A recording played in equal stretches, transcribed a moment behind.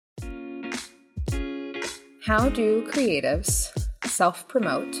How do creatives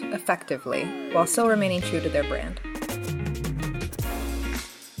self-promote effectively while still remaining true to their brand?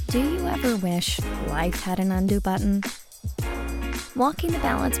 Do you ever wish life had an undo button? Walking the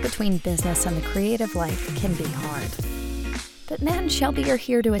balance between business and the creative life can be hard. But Matt and Shelby are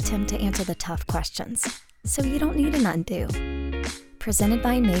here to attempt to answer the tough questions, so you don't need an undo. Presented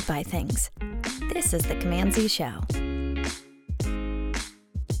by Made by Things. This is the Command Z Show.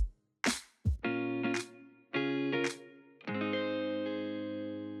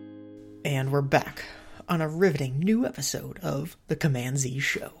 And we're back on a riveting new episode of the Command Z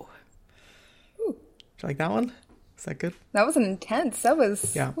Show. Ooh. Did you like that one? Is that good? That was an intense. That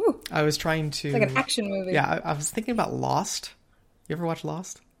was... Yeah. Ooh. I was trying to... It's like an action movie. Yeah, I was thinking about Lost. You ever watch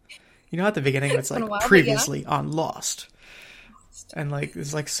Lost? You know at the beginning it's like while, previously on Lost. And like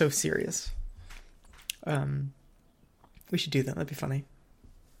it's like so serious. We should do that. That'd be funny.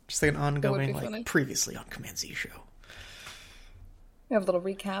 Just like an ongoing like funny. Previously on Command Z Show. We have a little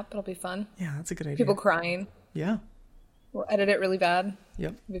recap. It'll be fun. Yeah, that's a good idea. People crying. Yeah. We'll edit it really bad.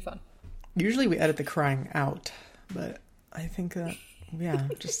 Yep. It'll be fun. Usually we edit the crying out, but I think that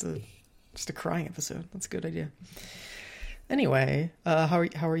just a crying episode. That's a good idea. Anyway, how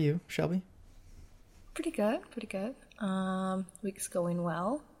are you, Shelby? Pretty good. Week's going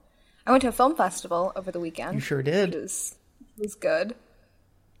well. I went to a film festival over the weekend. You sure did. It was good.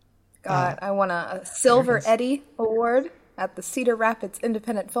 I won a Silver Eddie Award at the Cedar Rapids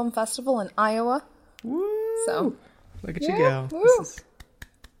Independent Film Festival in Iowa. Woo! So, look at you go. Woo. This is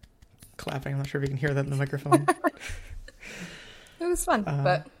clapping. I'm not sure if you can hear that in the microphone. It was fun,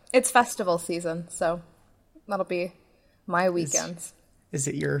 but it's festival season, so that'll be my weekends. Is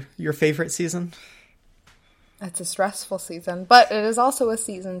it your favorite season? It's a stressful season, but it is also a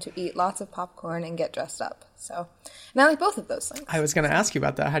season to eat lots of popcorn and get dressed up. So, and I like both of those things. I was going to ask you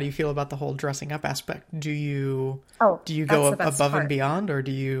about that. How do you feel about the whole dressing up aspect? Do you go above and beyond, or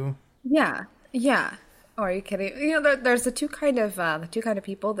do you? Yeah. Oh, are you kidding? You know, there's the two kind of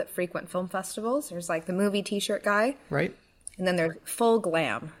people that frequent film festivals. There's like the movie T-shirt guy, Right. and then there's full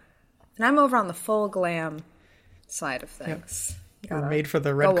glam, and I'm over on the full glam side of things. Yep. You're made for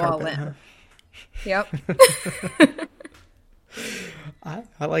the red carpet. Huh? Yep. I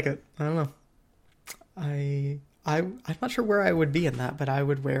like it. I don't know. I'm not sure where I would be in that, but I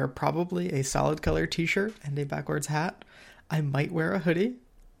would wear probably a solid color t-shirt and a backwards hat. I might wear a hoodie.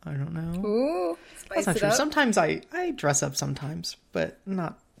 I don't know. Ooh, that's not true. up. Sometimes I dress up sometimes, but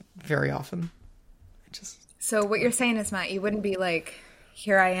not very often. So what you're saying is, Matt, you wouldn't be like,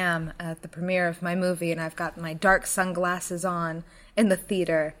 here I am at the premiere of my movie and I've got my dark sunglasses on in the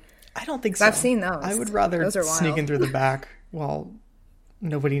theater. I don't think so. I've seen those. I would rather those are sneak wild. in through the back while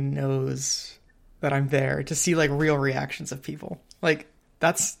nobody knows that I'm there to see like real reactions of people. Like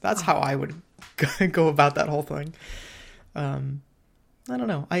that's how I would go about that whole thing. I don't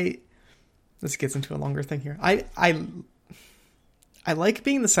know. This gets into a longer thing here. I like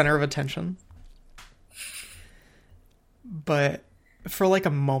being the center of attention, but for like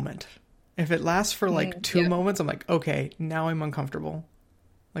a moment. If it lasts for like 2 moments, I'm like, okay, now I'm uncomfortable.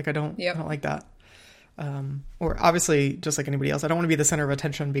 Like I don't like that. Or obviously, just like anybody else, I don't want to be the center of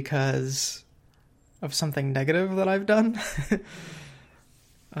attention because of something negative that I've done.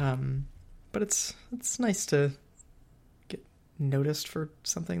 But it's nice to get noticed for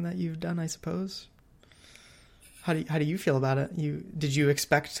something that you've done, I suppose. How do you feel about it? Did you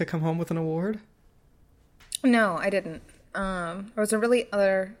expect to come home with an award? No, I didn't. There was a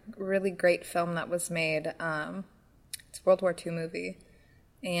really great film that was made. It's a World War II movie.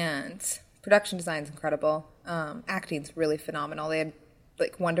 And production design's incredible. Acting's really phenomenal. They had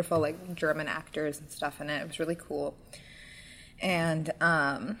like wonderful like German actors and stuff in it. It was really cool. And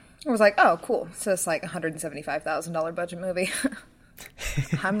I was like, oh, cool. So it's like $175,000 budget movie.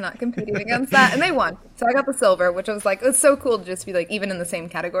 I'm not competing against that. And they won. So I got the silver, which I was like, it's so cool to just be like even in the same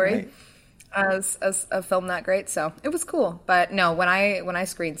category. Right. As a film that great, so it was cool. But no, when I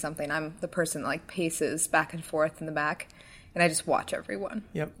screen something, I'm the person that like paces back and forth in the back, and I just watch everyone.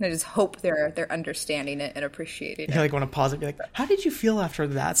 Yep. And I just hope they're understanding it and appreciating it. You like want to pause it and be like, how did you feel after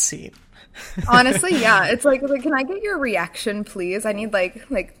that scene? Honestly, yeah. It's like, can I get your reaction, please? I need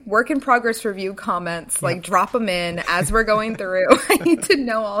like work in progress review comments. Like drop them in as we're going through. I need to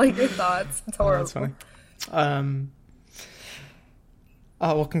know all of your thoughts. It's horrible. That's funny.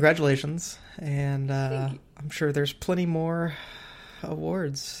 Well, congratulations. And I'm sure there's plenty more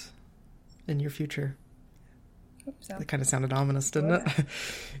awards in your future. So. That kind of sounded ominous, didn't it? I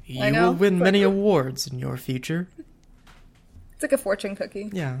You know. will win many awards in your future. It's like a fortune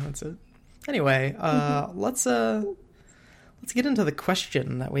cookie. Yeah, that's it. Anyway, let's get into the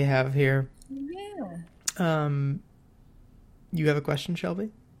question that we have here. Yeah. You have a question,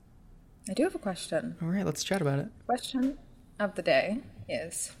 Shelby? I do have a question. All right, let's chat about it. Question of the day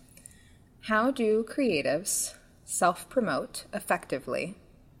is, how do creatives self-promote effectively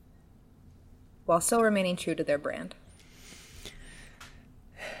while still remaining true to their brand?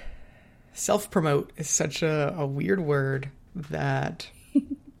 Self-promote is such a weird word that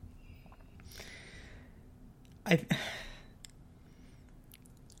I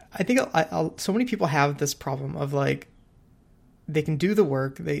think so many people have this problem of like, they can do the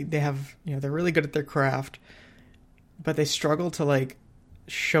work, they have, they're really good at their craft, but they struggle to like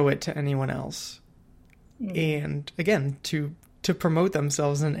show it to anyone else. And again, to promote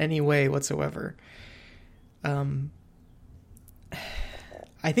themselves in any way whatsoever.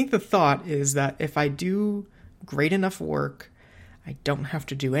 I think the thought is that if I do great enough work, I don't have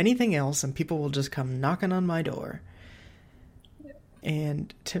to do anything else and people will just come knocking on my door.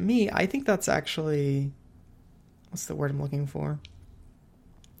 And to me, I think that's actually, what's the word I'm looking for?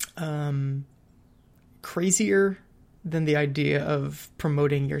 Crazier than the idea of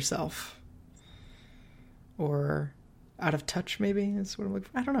promoting yourself. Or out of touch, maybe, is what I'm looking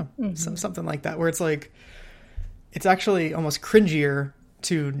for. I don't know. Something like that, where it's like, it's actually almost cringier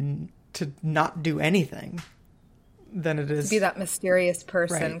to not do anything than it is to be that mysterious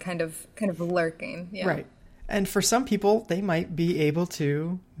person, right. kind of lurking. Yeah. Right. And for some people, they might be able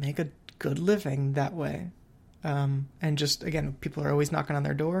to make a good living that way. And just, again, people are always knocking on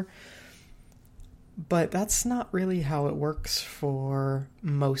their door. But that's not really how it works for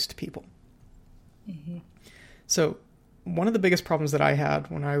most people. So one of the biggest problems that I had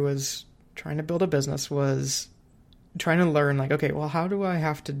when I was trying to build a business was trying to learn, like, okay, well, how do I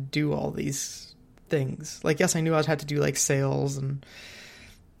have to do all these things? Like, yes, I knew I had to do like sales and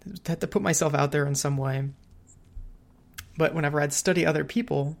had to put myself out there in some way. But whenever I'd study other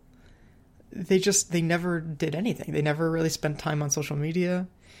people, they never did anything. They never really spent time on social media.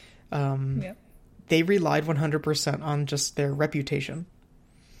 They relied 100% on just their reputation.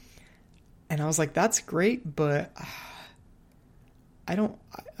 And I was like, that's great, but I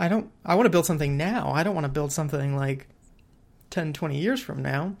want to build something now. I don't want to build something like 10, 20 years from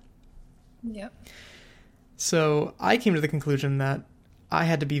now. Yep. So I came to the conclusion that I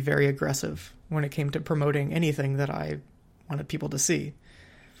had to be very aggressive when it came to promoting anything that I wanted people to see.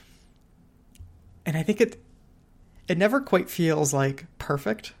 And I think it never quite feels like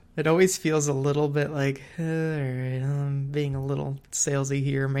perfect. It always feels a little bit like, all right, I'm being a little salesy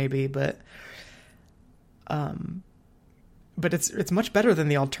here maybe, but it's much better than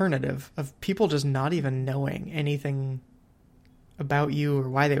the alternative of people just not even knowing anything about you or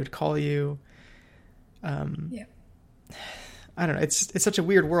why they would call you. I don't know. It's such a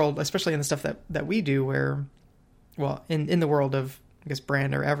weird world, especially in the stuff that we do where, well, in the world of, I guess,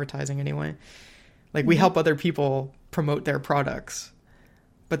 brand or advertising anyway, like we help other people promote their products.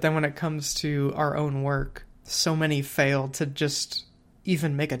 But then when it comes to our own work, so many fail to just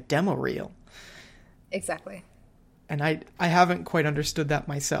even make a demo reel. Exactly. And I haven't quite understood that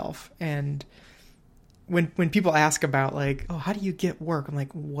myself. And when people ask about like, oh, how do you get work? I'm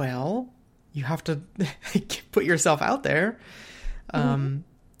like, well, you have to put yourself out there. And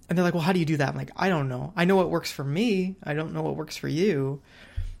they're like, well, how do you do that? I'm like, I don't know. I know what works for me. I don't know what works for you.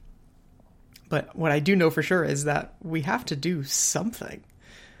 But what I do know for sure is that we have to do something.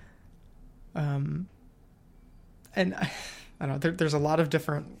 And I don't know, there's a lot of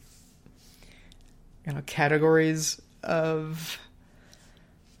different, categories of,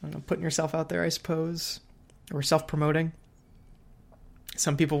 I don't know, putting yourself out there, I suppose, or self-promoting.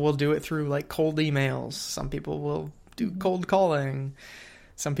 Some people will do it through like cold emails. Some people will do cold calling.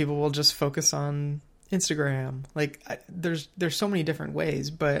 Some people will just focus on Instagram. Like there's so many different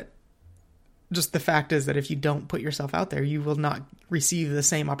ways, but just the fact is that if you don't put yourself out there, you will not receive the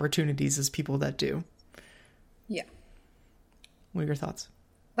same opportunities as people that do. Yeah. What are your thoughts?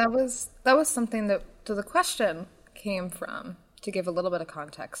 That was something that the question came from, to give a little bit of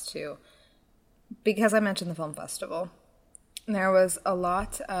context to, because I mentioned the film festival. There was a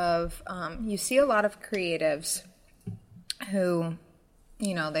lot of, you see a lot of creatives who,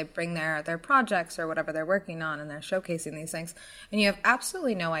 they bring their projects or whatever they're working on and they're showcasing these things, and you have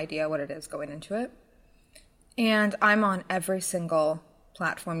absolutely no idea what it is going into it. And I'm on every single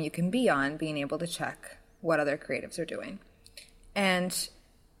platform you can be on, being able to check what other creatives are doing. And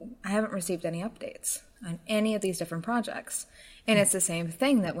I haven't received any updates on any of these different projects. And it's the same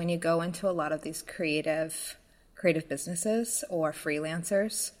thing that when you go into a lot of these creative businesses or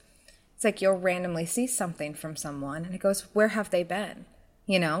freelancers, it's like you'll randomly see something from someone and it goes, where have they been?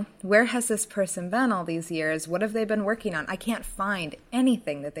 You know, where has this person been all these years? What have they been working on? I can't find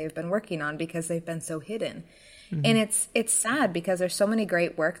anything that they've been working on because they've been so hidden. And it's sad because there's so many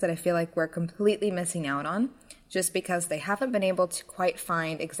great work that I feel like we're completely missing out on just because they haven't been able to quite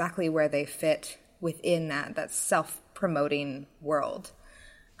find exactly where they fit within that self-promoting world.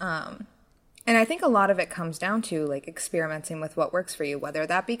 And I think a lot of it comes down to like experimenting with what works for you, whether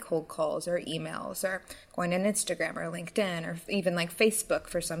that be cold calls or emails or going on Instagram or LinkedIn or even like Facebook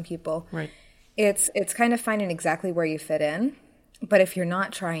for some people. Right. It's kind of finding exactly where you fit in. But if you're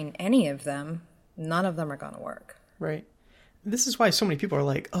not trying any of them, none of them are going to work. Right. This is why so many people are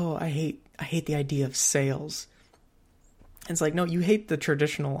like, oh, I hate the idea of sales. And it's like, no, you hate the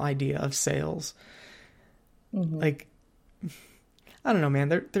traditional idea of sales. Like, I don't know, man.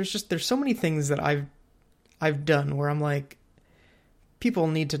 There's so many things that I've done where I'm like, people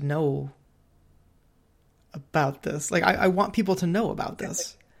need to know about this. Like, I want people to know about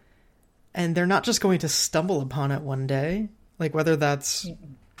this. And they're not just going to stumble upon it one day. Like, whether that's, you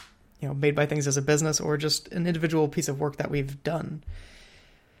know, Made by Things as a business or just an individual piece of work that we've done.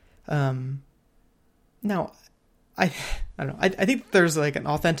 Now, I don't know. I think there's like an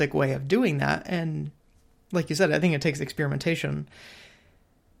authentic way of doing that. And like you said, I think it takes experimentation.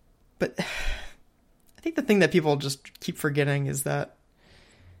 But I think the thing that people just keep forgetting is that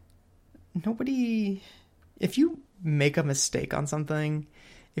if you make a mistake on something,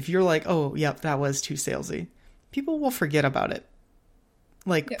 if you're like, oh, yep, that was too salesy, people will forget about it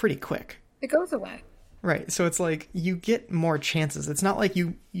pretty quick. It goes away. Right. So it's like you get more chances. It's not like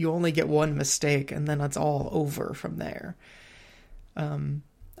you only get one mistake and then it's all over from there.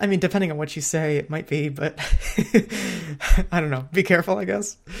 I mean, depending on what you say, it might be, but I don't know. Be careful, I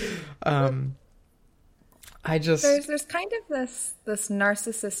guess. There's kind of this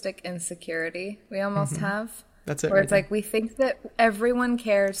narcissistic insecurity we almost have. That's it. Where it's like we think that everyone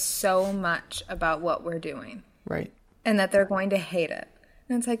cares so much about what we're doing. Right. And that they're going to hate it.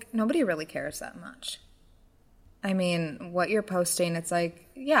 And it's like, nobody really cares that much. I mean, what you're posting, it's like,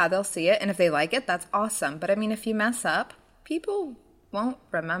 yeah, they'll see it. And if they like it, that's awesome. But I mean, if you mess up, people won't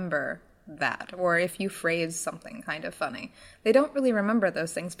remember that. Or if you phrase something kind of funny, they don't really remember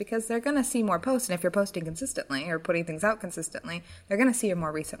those things because they're going to see more posts. And if you're posting consistently or putting things out consistently, they're going to see your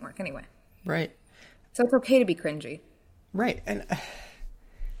more recent work anyway. Right. So it's okay to be cringy. Right. And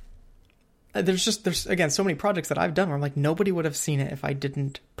there's again, so many projects that I've done where I'm like, nobody would have seen it if I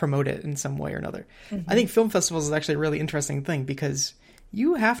didn't promote it in some way or another. I think film festivals is actually a really interesting thing because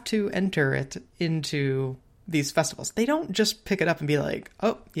you have to enter it into these festivals. They don't just pick it up and be like,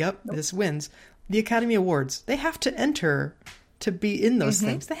 oh, yep, this wins. The Academy Awards, they have to enter to be in those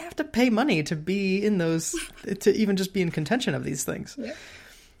things. They have to pay money to be in those, to even just be in contention of these things. Yeah.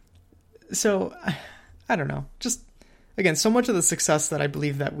 So, I don't know. Just, again, so much of the success that I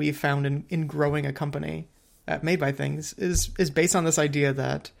believe that we've found in growing a company at Made by Things is based on this idea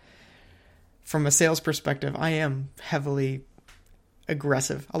that from a sales perspective, I am heavily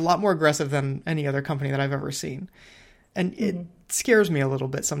aggressive, a lot more aggressive than any other company that I've ever seen. And it scares me a little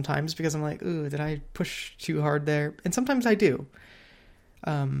bit sometimes because I'm like, ooh, did I push too hard there? And sometimes I do.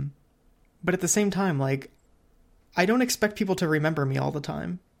 But at the same time, like, I don't expect people to remember me all the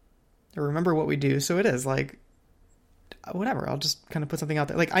time or remember what we do. So it is like, whatever, I'll just kind of put something out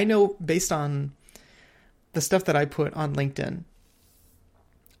there. Like, I know based on the stuff that I put on LinkedIn,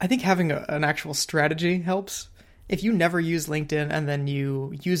 I think having an actual strategy helps. If you never use LinkedIn and then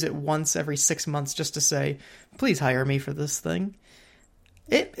you use it once every 6 months just to say, please hire me for this thing,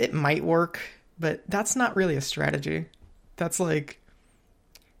 it might work, but that's not really a strategy. That's like,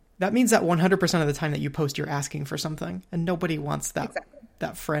 that means that 100% of the time that you post, you're asking for something, and nobody wants that,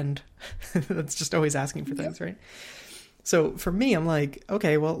 that friend that's just always asking for things, right? So for me, I'm like,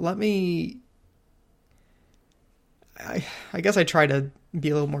 okay, well, I guess I try to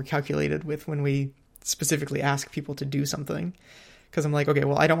be a little more calculated with when we specifically ask people to do something, because I'm like, okay,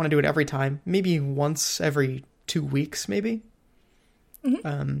 well, I don't want to do it every time. Maybe once every 2 weeks, maybe.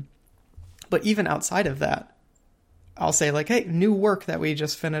 But even outside of that, I'll say like, hey, new work that we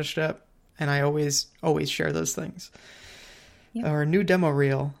just finished up, and I always share those things. Or a new demo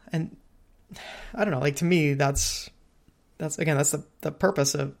reel, and I don't know, like, to me, that's the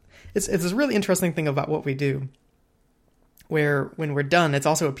purpose of it's this really interesting thing about what we do, where when we're done, it's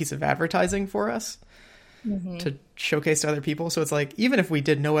also a piece of advertising for us to showcase to other people. So it's like, even if we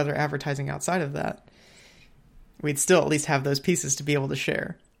did no other advertising outside of that, we'd still at least have those pieces to be able to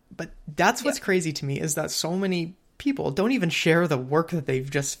share. But that's what's crazy to me, is that so many people don't even share the work that they've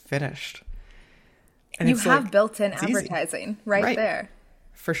just finished. And you have like, built-in advertising right there.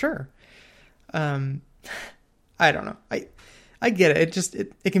 For sure. I don't know. I get it.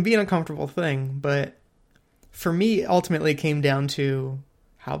 It can be an uncomfortable thing, but for me, ultimately it came down to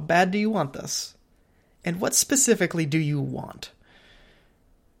how bad do you want this? And what specifically do you want?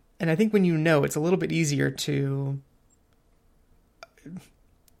 And I think when you know, it's a little bit easier to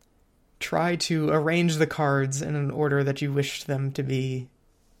try to arrange the cards in an order that you wish them to be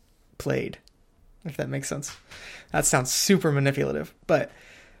played, if that makes sense. That sounds super manipulative, but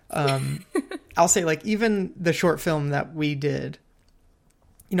I'll say, like, even the short film that we did,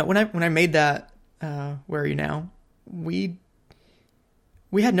 you know, when I made that, Where Are You Now, we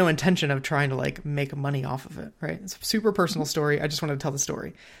had no intention of trying to, like, make money off of it, right? It's a super personal story. I just wanted to tell the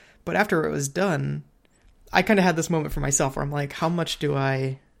story. But after it was done, I kind of had this moment for myself where I'm like, how much do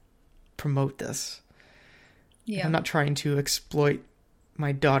I promote this? Yeah. I'm not trying to exploit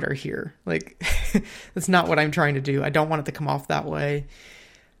my daughter here. Like, that's not what I'm trying to do. I don't want it to come off that way.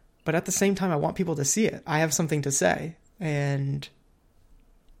 But at the same time, I want people to see it. I have something to say, and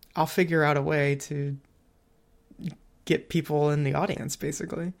I'll figure out a way to get people in the audience,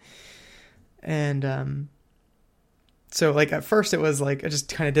 basically. And so, like, at first it was like I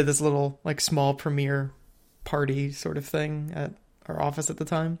just kind of did this little, like, small premiere party sort of thing at our office at the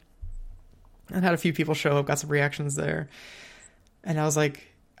time, and had a few people show up, got some reactions there. And I was like,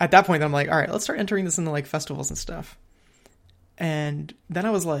 at that point, I'm like, all right, let's start entering this into, like, festivals and stuff. And then I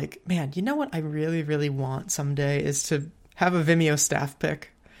was like, man, you know what I really, really want someday is to have a Vimeo staff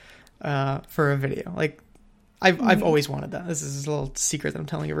pick for a video. Like, I've always wanted that. This is a little secret that I'm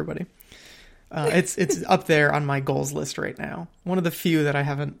telling everybody. It's up there on my goals list right now. One of the few that I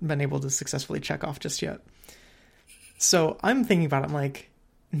haven't been able to successfully check off just yet. So I'm thinking about it. I'm like,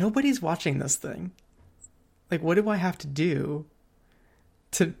 nobody's watching this thing. Like, what do I have to do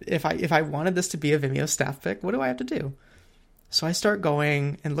to, if I wanted this to be a Vimeo staff pick, what do I have to do? So I start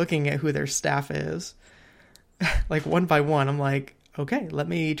going and looking at who their staff is, like, one by one. I'm like, okay, let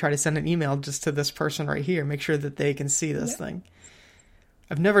me try to send an email just to this person right here, make sure that they can see this thing.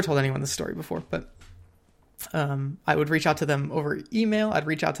 I've never told anyone this story before, but I would reach out to them over email. I'd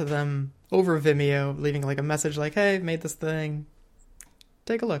reach out to them over Vimeo, leaving, like, a message like, hey, made this thing,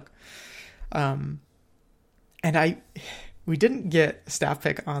 take a look. And we didn't get a staff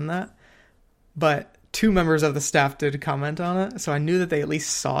pick on that, but 2 members of the staff did comment on it, so I knew that they at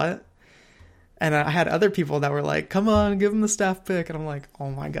least saw it. And I had other people that were like, come on, give them the staff pick. And I'm like,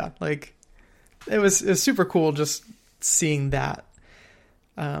 oh my God. Like, it was super cool just seeing that.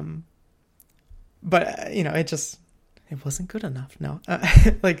 But, you know, it wasn't good enough. No.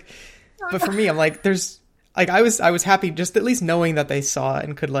 Like, but for me, I'm like, I was happy just at least knowing that they saw it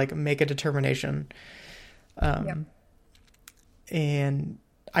and could, like, make a determination. And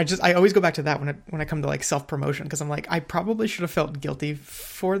I always go back to that when I come to, like, self-promotion, because I'm like, I probably should have felt guilty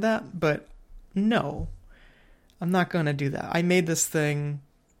for that, but no, I'm not going to do that. I made this thing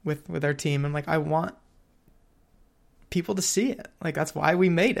with our team, and, like, I want people to see it. Like, that's why we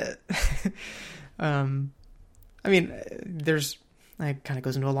made it. I mean, it kind of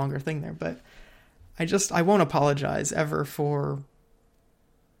goes into a longer thing there, but I won't apologize ever for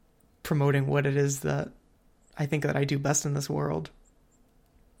promoting what it is that I think that I do best in this world.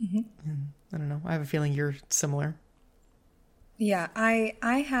 Mm-hmm. I don't know. I have a feeling you're similar. Yeah, I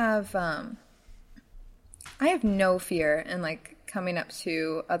have no fear in, like, coming up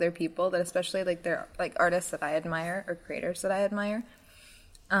to other people that, especially, like, they're, like, artists that I admire or creators that I admire.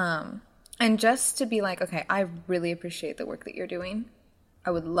 And just to be like, okay, I really appreciate the work that you're doing.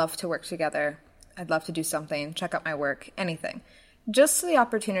 I would love to work together. I'd love to do something, check out my work, anything. Just the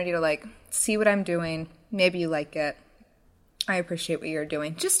opportunity to, like, see what I'm doing. Maybe you like it. I appreciate what you're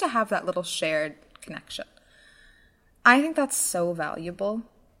doing. Just to have that little shared connection. I think that's so valuable.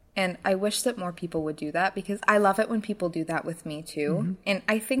 And I wish that more people would do that, because I love it when people do that with me too. Mm-hmm. And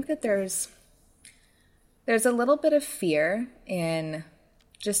I think that there's a little bit of fear in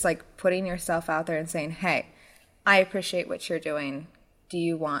just, like, putting yourself out there and saying, hey, I appreciate what you're doing. Do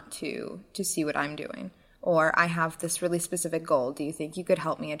you want to see what I'm doing? Or I have this really specific goal. Do you think you could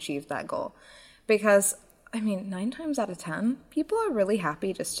help me achieve that goal? Because, I mean, 9 times out of 10, people are really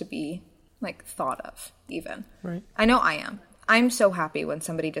happy just to be, like, thought of, even. Right. I know I am. I'm so happy when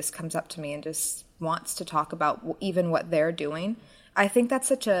somebody just comes up to me and just wants to talk about even what they're doing. I think that's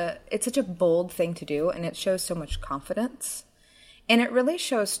such a bold thing to do, and it shows so much confidence. And it really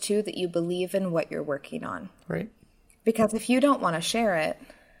shows, too, that you believe in what you're working on. Right. Because if you don't want to share it,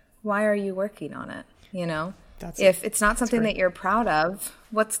 why are you working on it? You know? If it's not something that you're proud of,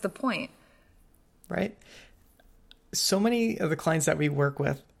 what's the point? Right. So many of the clients that we work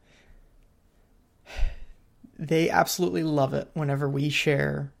with, they absolutely love it whenever we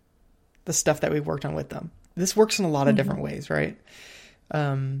share the stuff that we've worked on with them. this works in a lot of different ways, right?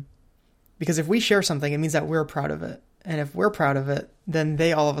 Because if we share something, it means that we're proud of it. And if we're proud of it, then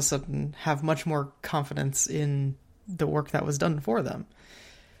they all of a sudden have much more confidence in the work that was done for them.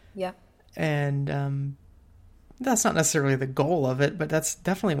 Yeah. And that's not necessarily the goal of it, but that's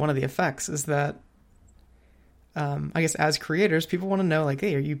definitely one of the effects, is that I guess as creators, people want to know, like,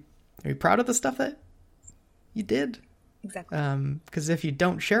 hey, are you proud of the stuff that you did? Exactly. Because if you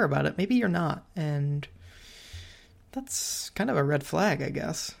don't share about it, maybe you're not. And that's kind of a red flag, I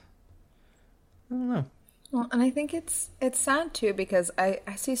guess. I don't know. Well, and I think it's sad too, because I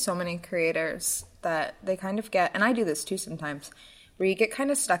see so many creators that they kind of get, and I do this too sometimes, where you get kind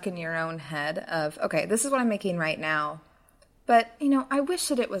of stuck in your own head of, okay, this is what I'm making right now, but, I wish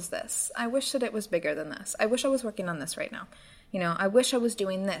that it was this. I wish that it was bigger than this. I wish I was working on this right now. I wish I was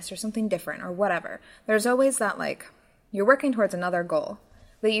doing this or something different or whatever. There's always that, like, you're working towards another goal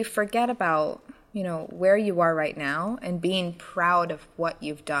that you forget about, where you are right now and being proud of what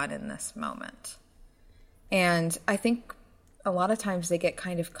you've done in this moment. And I think a lot of times they get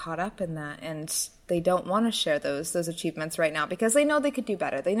kind of caught up in that, and they don't want to share those achievements right now because they know they could do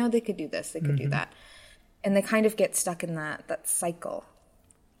better. They know they could do this, they could do that. And they kind of get stuck in that cycle,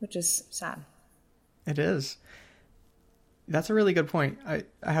 which is sad. It is. That's a really good point. I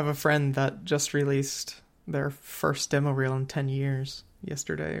have a friend that just released their first demo reel in 10 years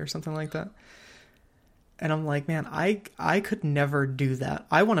yesterday or something like that. And I'm like, man, I could never do that.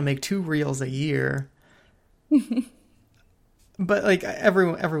 I want to make 2 reels a year. But like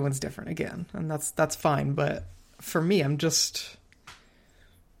everyone's different again, and that's fine. But for me, I'm just,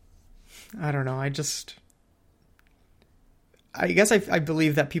 I don't know. I guess I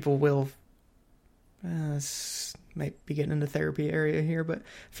believe that people will, might be getting into therapy area here, but I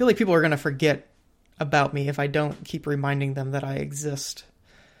feel like people are going to forget about me if I don't keep reminding them that I exist.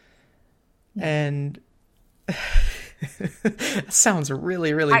 And sounds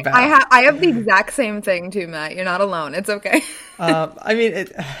really, really bad. I have the exact same thing too, Matt. You're not alone. It's okay. I mean,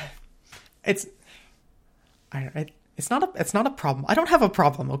 it's not a problem. I don't have a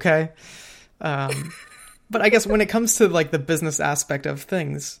problem. Okay. But I guess when it comes to like the business aspect of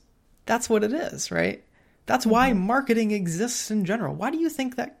things, that's what it is, right? That's why marketing exists in general. Why do you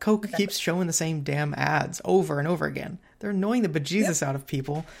think that Coke keeps showing the same damn ads over and over again? They're annoying the bejesus out of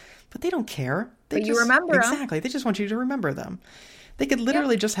people, but they don't care. You remember them. Exactly. They just want you to remember them. They could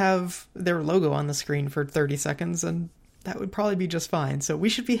literally just have their logo on the screen for 30 seconds, and that would probably be just fine. So we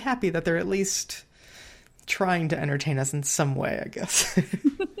should be happy that they're at least trying to entertain us in some way, I guess.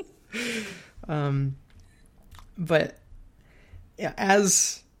 But yeah,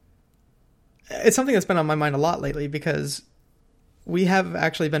 it's something that's been on my mind a lot lately, because we have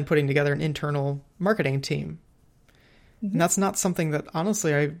actually been putting together an internal marketing team. And that's not something that,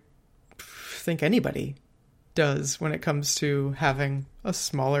 honestly, I think anybody does when it comes to having a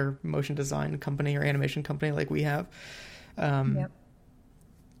smaller motion design company or animation company like we have.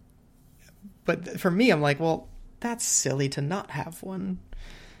 But for me, I'm like, well, that's silly to not have one.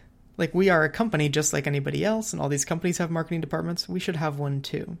 Like, we are a company just like anybody else, and all these companies have marketing departments. We should have one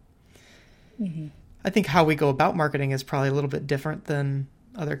too. I think how we go about marketing is probably a little bit different than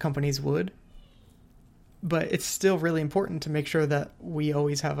other companies would. But it's still really important to make sure that we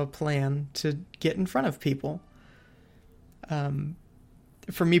always have a plan to get in front of people.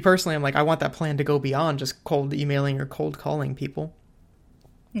 For me personally, I'm like, I want that plan to go beyond just cold emailing or cold calling people.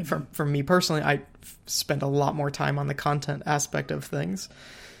 For me personally, I spend a lot more time on the content aspect of things.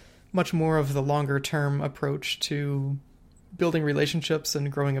 Much more of the longer term approach to building relationships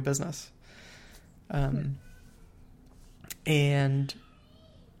and growing a business. And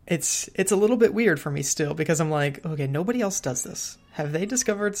it's a little bit weird for me still, because I'm like, okay, nobody else does this. Have they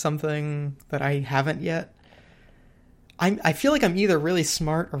discovered something that I haven't yet? I feel like I'm either really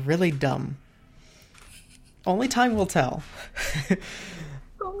smart or really dumb. Only time will tell.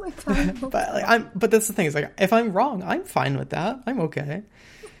 Only time will tell. But that's the thing, is like, if I'm wrong, I'm fine with that. I'm okay.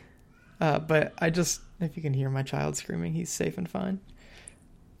 But if you can hear my child screaming, he's safe and fine.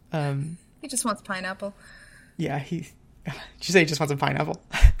 He just wants pineapple. Yeah, did you say he just wants a pineapple?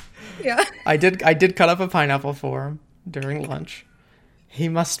 Yeah. I did cut up a pineapple for him during lunch. He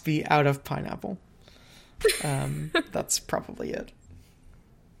must be out of pineapple. That's probably it.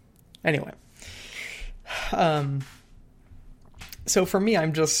 Anyway. So for me,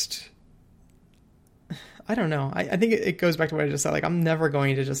 I'm just, I don't know. I think it goes back to what I just said. Like, I'm never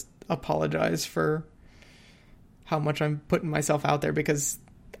going to just apologize for how much I'm putting myself out there, because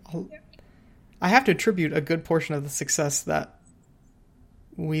I have to attribute a good portion of the success that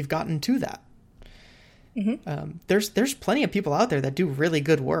we've gotten to that. There's plenty of people out there that do really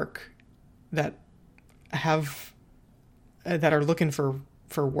good work that have that are looking for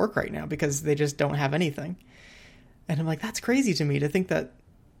work right now because they just don't have anything. And I'm like, that's crazy to me to think that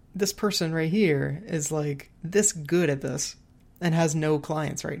this person right here is like this good at this and has no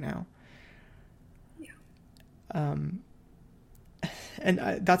clients right now. Yeah. And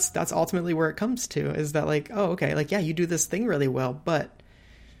that's ultimately where it comes to, is that like, oh, okay, like, yeah, you do this thing really well, but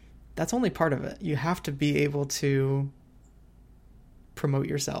that's only part of it. You have to be able to promote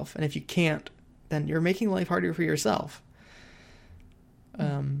yourself. And if you can't, then you're making life harder for yourself. I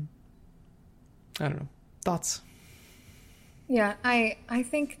don't know. Thoughts? Yeah, I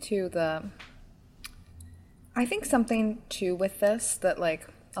think too I think something too with this that like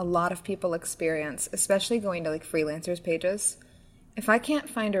a lot of people experience, especially going to like freelancers pages. If I can't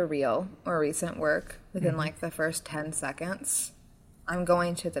find a reel or recent work within like the first 10 seconds, I'm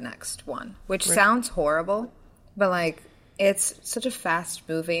going to the next one, which sounds horrible, but like it's such a fast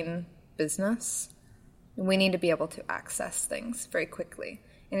moving business. We need to be able to access things very quickly.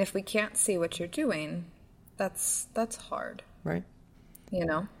 And if we can't see what you're doing, that's hard. Right. You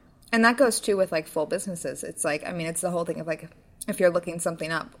know? And that goes too with like full businesses. It's like, I mean, it's the whole thing of like, if you're looking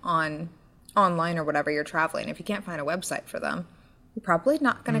something up online or whatever, you're traveling, if you can't find a website for them, you're probably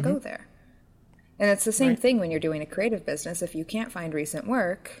not going to go there. And it's the same thing when you're doing a creative business. If you can't find recent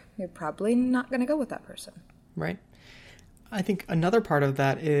work, you're probably not going to go with that person. Right. I think another part of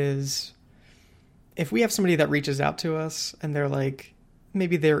that is if we have somebody that reaches out to us and they're like,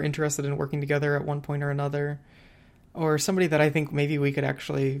 maybe they're interested in working together at one point or another, or somebody that I think maybe we could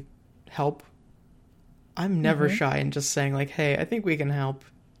actually help, I'm never shy in just saying like, hey, I think we can help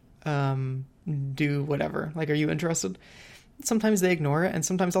do whatever. Like, are you interested? Sometimes they ignore it, and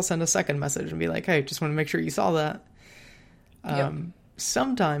sometimes I'll send a second message and be like, hey, just want to make sure you saw that.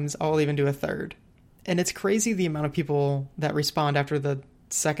 Sometimes I'll even do a third. And it's crazy the amount of people that respond after the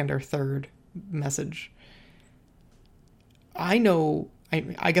second or third message. I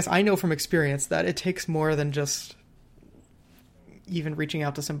guess I know from experience that it takes more than just even reaching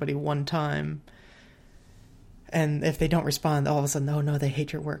out to somebody one time. And if they don't respond, all of a sudden, oh no, they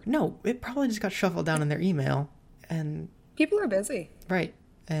hate your work. No, it probably just got shuffled down in their email. And people are busy. Right.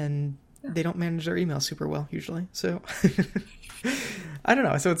 And they don't manage their email super well usually. So I don't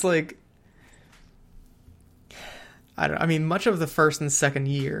know. So it's like, I mean, much of the first and second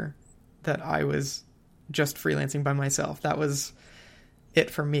year that I was just freelancing by myself, that was it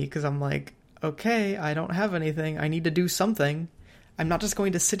for me. Cause I'm like, okay, I don't have anything. I need to do something. I'm not just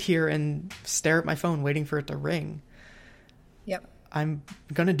going to sit here and stare at my phone waiting for it to ring. Yep. I'm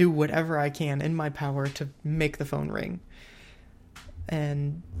going to do whatever I can in my power to make the phone ring.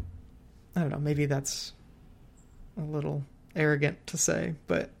 And I don't know, maybe that's a little arrogant to say,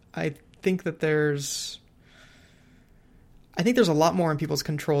 but I think there's a lot more in people's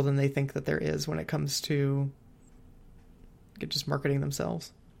control than they think that there is when it comes to just marketing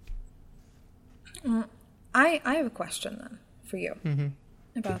themselves. I have a question then for you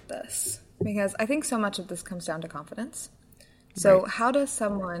about this, because I think so much of this comes down to confidence. So how does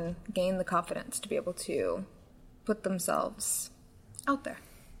someone gain the confidence to be able to put themselves out there?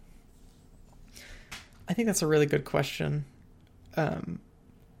 I think that's a really good question.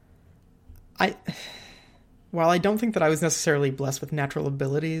 While I don't think that I was necessarily blessed with natural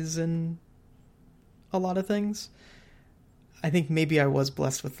abilities in a lot of things, I think maybe I was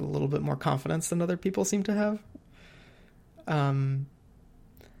blessed with a little bit more confidence than other people seem to have.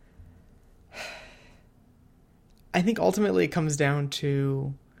 I think ultimately it comes down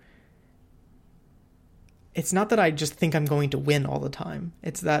to, it's not that I just think I'm going to win all the time.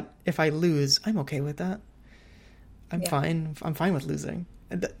 It's that if I lose, I'm okay with that. I'm fine. I'm fine with losing.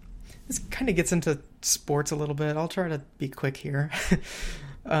 And this kind of gets into sports a little bit. I'll try to be quick here.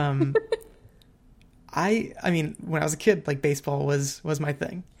 I mean, when I was a kid, like baseball was my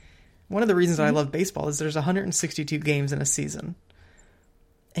thing. One of the reasons that I love baseball is there's 162 games in a season.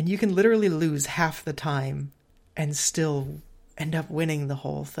 And you can literally lose half the time and still end up winning the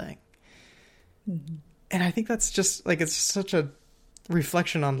whole thing. And I think that's just like, it's such a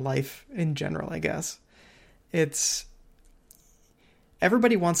reflection on life in general, I guess. It's,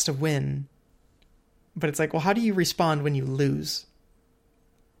 everybody wants to win, but it's like, well, how do you respond when you lose?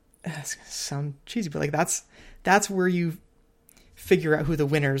 That's gonna sound cheesy, but like that's where you figure out who the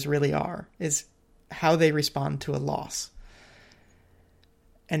winners really are, is how they respond to a loss.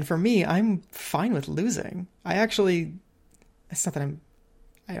 And for me, I'm fine with losing. It's not that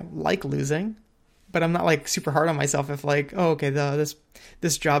I don't like losing, but I'm not like super hard on myself if like, oh, okay,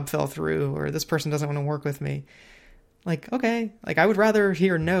 this job fell through, or this person doesn't want to work with me. Like, okay, like I would rather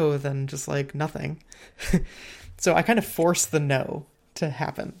hear no than just like nothing. So I kind of force the no to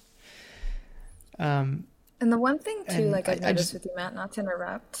happen. And the one thing too, And like I've I noticed just, with you, Matt, not to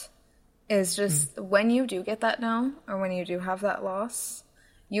interrupt, is mm, just when you do get that no, or when you do have that loss,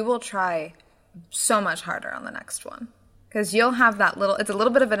 you will try so much harder on the next one. Because you'll have that little, it's a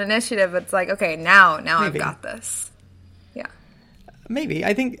little bit of an initiative. It's like, okay, now I've maybe, got this. Yeah. maybe.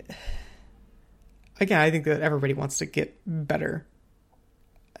 I think, again, I think that everybody wants to get better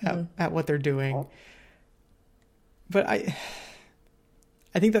at what they're doing. But I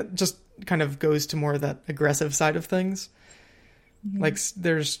think that just kind of goes to more of that aggressive side of things. Like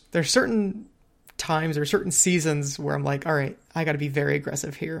there's certain times or certain seasons where I'm like, all right, I got to be very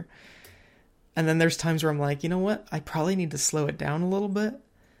aggressive here. And then there's times where I'm like, you know what? I probably need to slow it down a little bit.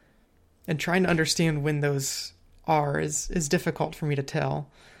 And trying to understand when those are is difficult for me to tell.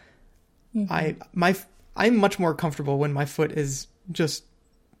 I'm much more comfortable when my foot is just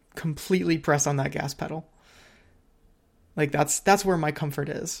completely pressed on that gas pedal. Like that's where my comfort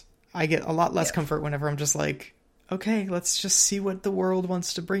is. I get a lot less comfort whenever I'm just like, okay, let's just see what the world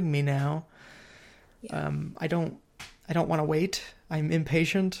wants to bring me now. I don't want to wait. I'm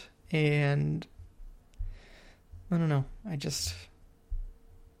impatient, and I don't know. I don't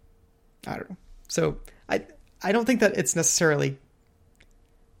know. So I don't think that it's necessarily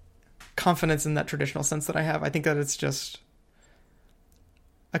confidence in that traditional sense that I have. I think that it's just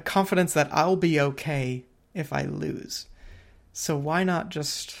a confidence that I'll be okay if I lose. So why not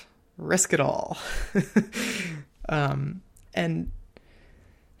just risk it all? And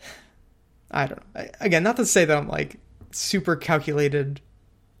I don't know. Again, not to say that I'm like super calculated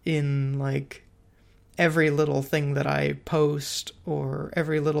in like every little thing that I post or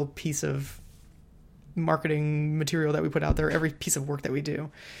every little piece of marketing material that we put out there, every piece of work that we do.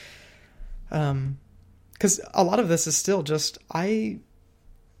 'Cause a lot of this is still just, I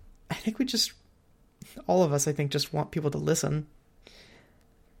think all of us, I think, just want people to listen.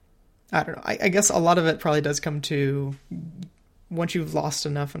 I don't know. I guess a lot of it probably does come to once you've lost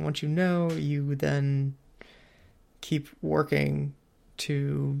enough and once you know, you then keep working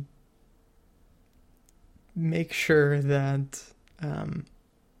to make sure that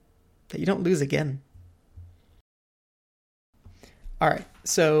that you don't lose again. All right,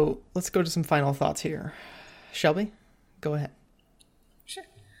 so let's go to some final thoughts here. Shelby, go ahead. Sure.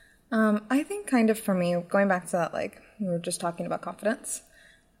 I think kind of for me, going back to that, like we were just talking about confidence.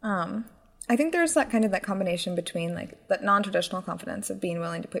 I think there's that kind of that combination between like that non-traditional confidence of being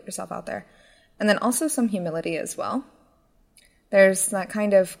willing to put yourself out there, and then also some humility as well. There's that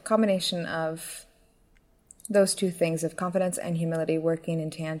kind of combination of those two things of confidence and humility working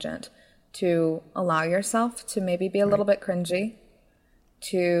in tangent to allow yourself to maybe be a little bit cringy,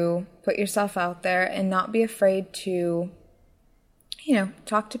 to put yourself out there and not be afraid to,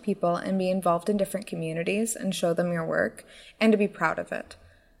 talk to people and be involved in different communities and show them your work and to be proud of it.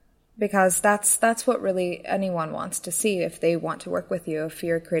 Because that's what really anyone wants to see if they want to work with you. If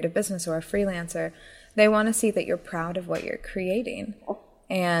you're a creative business or a freelancer, they want to see that you're proud of what you're creating.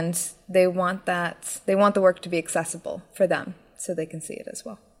 And they want the work to be accessible for them so they can see it as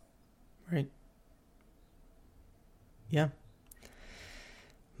well. Right. Yeah.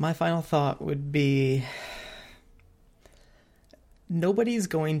 My final thought would be nobody's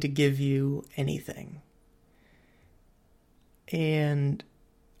going to give you anything. And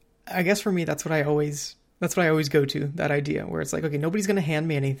I guess for me, that's what I always go to, that idea where it's like, okay, nobody's going to hand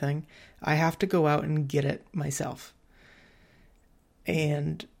me anything. I have to go out and get it myself.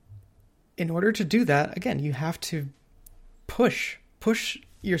 And in order to do that, again, you have to push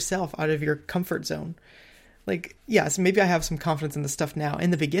yourself out of your comfort zone. Like, yes, maybe I have some confidence in the stuff now.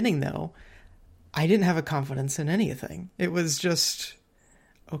 In the beginning, though, I didn't have a confidence in anything. It was just,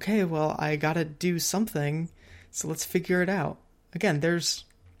 okay, well, I got to do something, so let's figure it out. Again, there's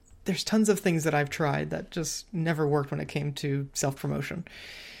tons of things that I've tried that just never worked when it came to self-promotion.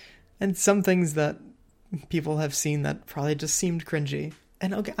 And some things that people have seen that probably just seemed cringy.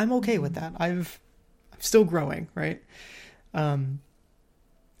 And okay, I'm okay with that. I'm still growing, right?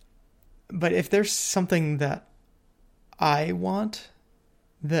 But if there's something that I want,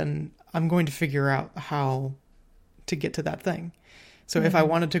 then I'm going to figure out how to get to that thing. So if I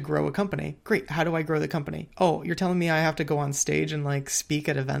wanted to grow a company, great. How do I grow the company? Oh, you're telling me I have to go on stage and like speak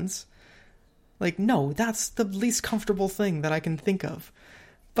at events? Like, no, that's the least comfortable thing that I can think of.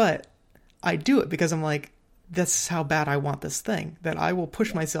 But I do it because I'm like, this is how bad I want this thing, that I will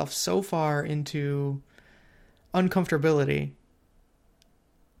push myself so far into uncomfortability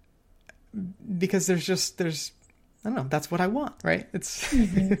because there's I don't know, that's what I want, right? It's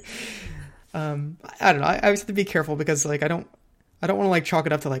I don't know. I always have to be careful because like I don't want to like chalk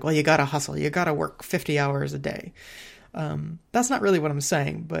it up to like, well, you gotta hustle, you gotta work 50 hours a day. That's not really what I'm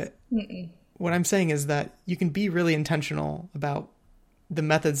saying, but what I'm saying is that you can be really intentional about the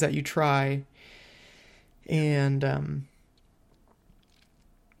methods that you try, and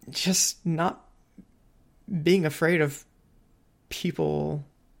just not being afraid of people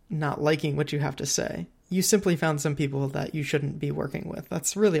not liking what you have to say. You simply found some people that you shouldn't be working with.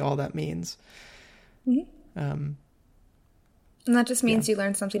 That's really all that means. Mm-hmm. And that just means you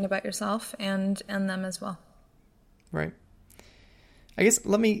learn something about yourself and them as well. Right. I guess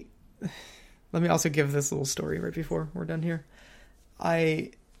let me also give this little story right before we're done here.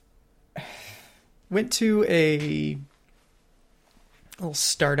 I went to a little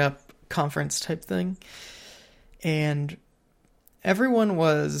startup conference type thing, and everyone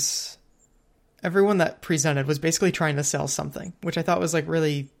that presented was basically trying to sell something, which I thought was like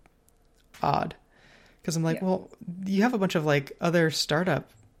really odd, because I'm like, well, you have a bunch of like other startup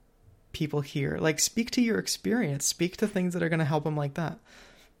people here, like speak to your experience, speak to things that are going to help them like that.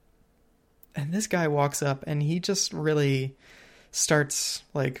 And this guy walks up and he just really starts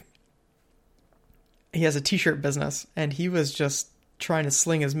like, he has a t-shirt business, and he was just trying to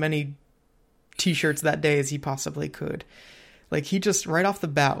sling as many t-shirts that day as he possibly could. Like, he just right off the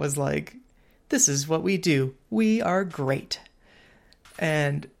bat was like, this is what we do. We are great.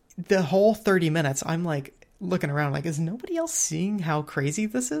 And the whole 30 minutes, I'm like looking around like, is nobody else seeing how crazy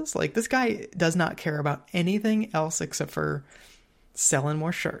this is? Like, this guy does not care about anything else except for selling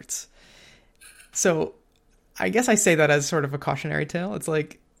more shirts. So I guess I say that as sort of a cautionary tale. It's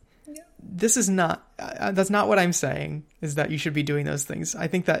like, this is not, that's not what I'm saying, is that you should be doing those things. I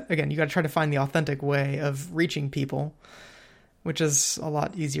think that, again, you got to try to find the authentic way of reaching people, which is a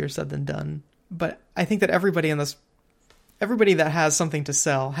lot easier said than done. But I think that everybody that has something to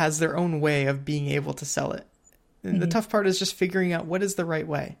sell has their own way of being able to sell it. And the tough part is just figuring out what is the right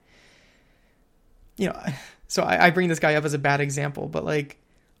way. You know, so I bring this guy up as a bad example, but like,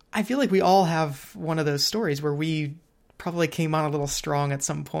 I feel like we all have one of those stories where we probably came on a little strong at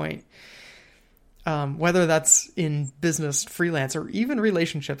some point. Whether that's in business, freelance, or even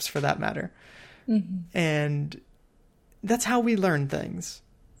relationships for that matter. Mm-hmm. And that's how we learn things.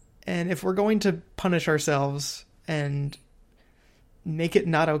 And if we're going to punish ourselves and make it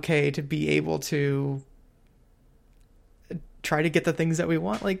not okay to be able to try to get the things that we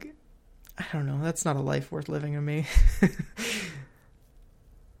want, like, I don't know, that's not a life worth living to me.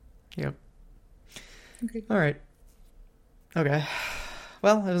 Yep. Okay. All right. Okay.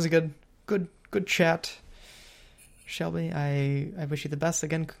 Well, it was a good chat. Shelby, I wish you the best.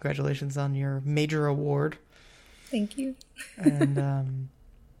 Again, congratulations on your major award. Thank you. And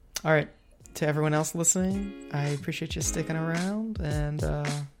all right, to everyone else listening, I appreciate you sticking around, and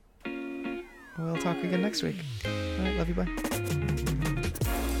we'll talk again next week. All right, love you, bye.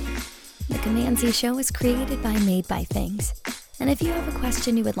 The Command Z Show is created by Made by Things. And if you have a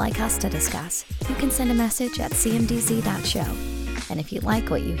question you would like us to discuss, you can send a message at cmdz.show. And if you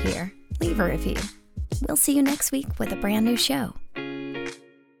like what you hear, leave a review. We'll see you next week with a brand new show.